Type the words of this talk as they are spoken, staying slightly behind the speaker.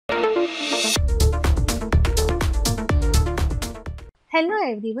Hello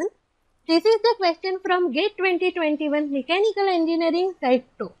everyone. This is the question from GATE 2021 Mechanical Engineering Type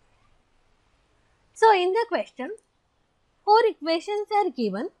 2. So in the question, 4 equations are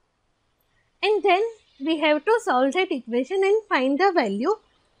given and then we have to solve that equation and find the value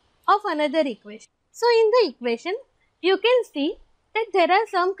of another equation. So in the equation, you can see that there are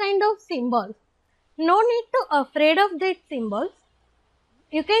some kind of symbols. No need to afraid of that symbols.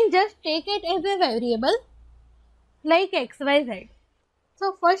 You can just take it as a variable like x, y, z.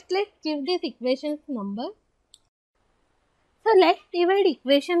 So first let's give this equation's number. So let's divide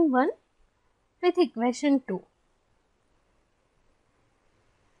equation 1 with equation 2.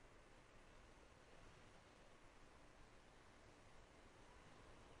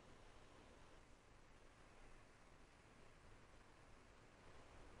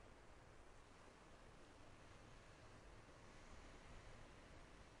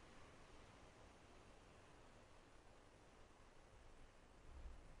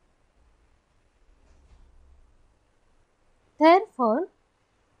 Therefore,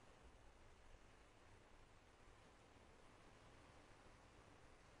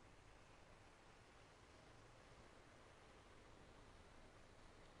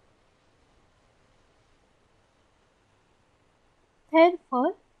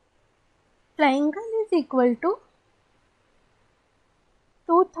 triangle is equal to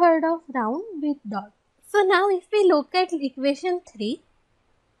 2/3 of round with dot. So now if we look at equation 3,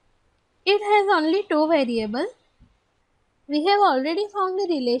 it has only 2 variables. We have already found the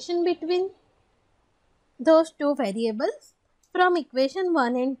relation between those 2 variables from equation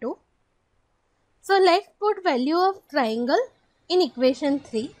 1 and 2. So let's put value of triangle in equation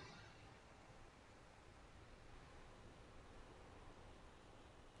 3.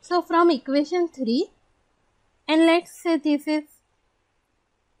 So from equation 3, and let's say this is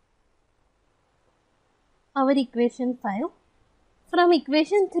our equation 5. From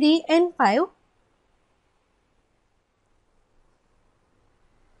equation 3 and 5,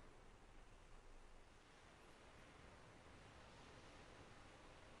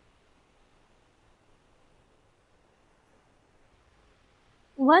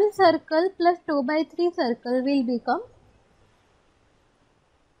 one circle plus 2/3 circle will become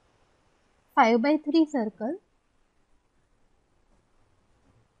 5/3 circle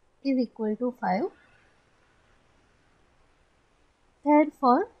is equal to 5.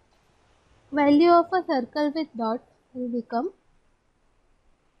 Therefore, value of a circle with dot will become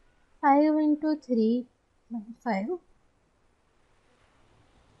 5 into 3 by 5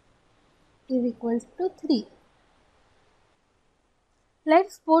 is equal to 3.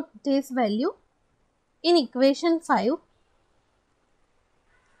 Let's put this value in equation 5.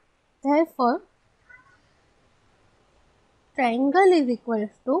 Therefore, triangle is equal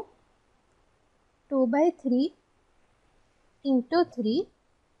to 2/3 into 3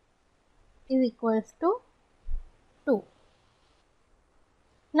 is equal to 2.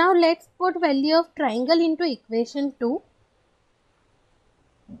 Now let's put value of triangle into equation 2.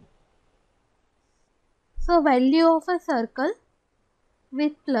 So value of a circle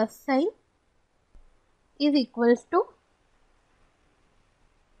with plus sign is equal to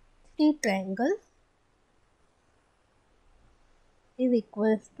 3 triangles is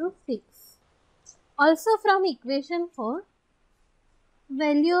equal to 6. Also from equation 4,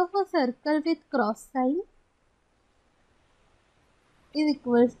 value of a circle with cross sign is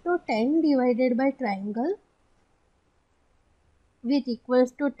equal to 10 divided by triangle, which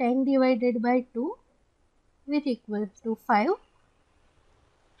equals to 10 divided by 2, which equals to 5.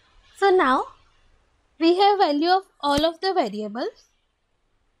 So now we have value of all of the variables.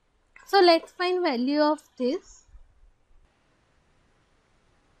 So let's find value of this.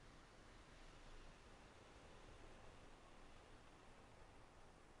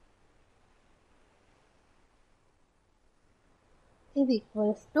 Is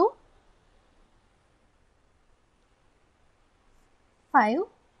equals to 5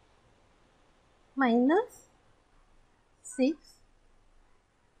 minus 6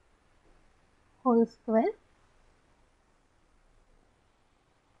 whole square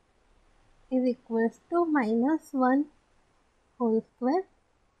is equals to minus 1 whole square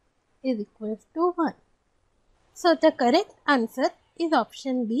is equals to 1. So the correct answer is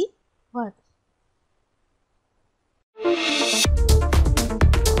option B, 1.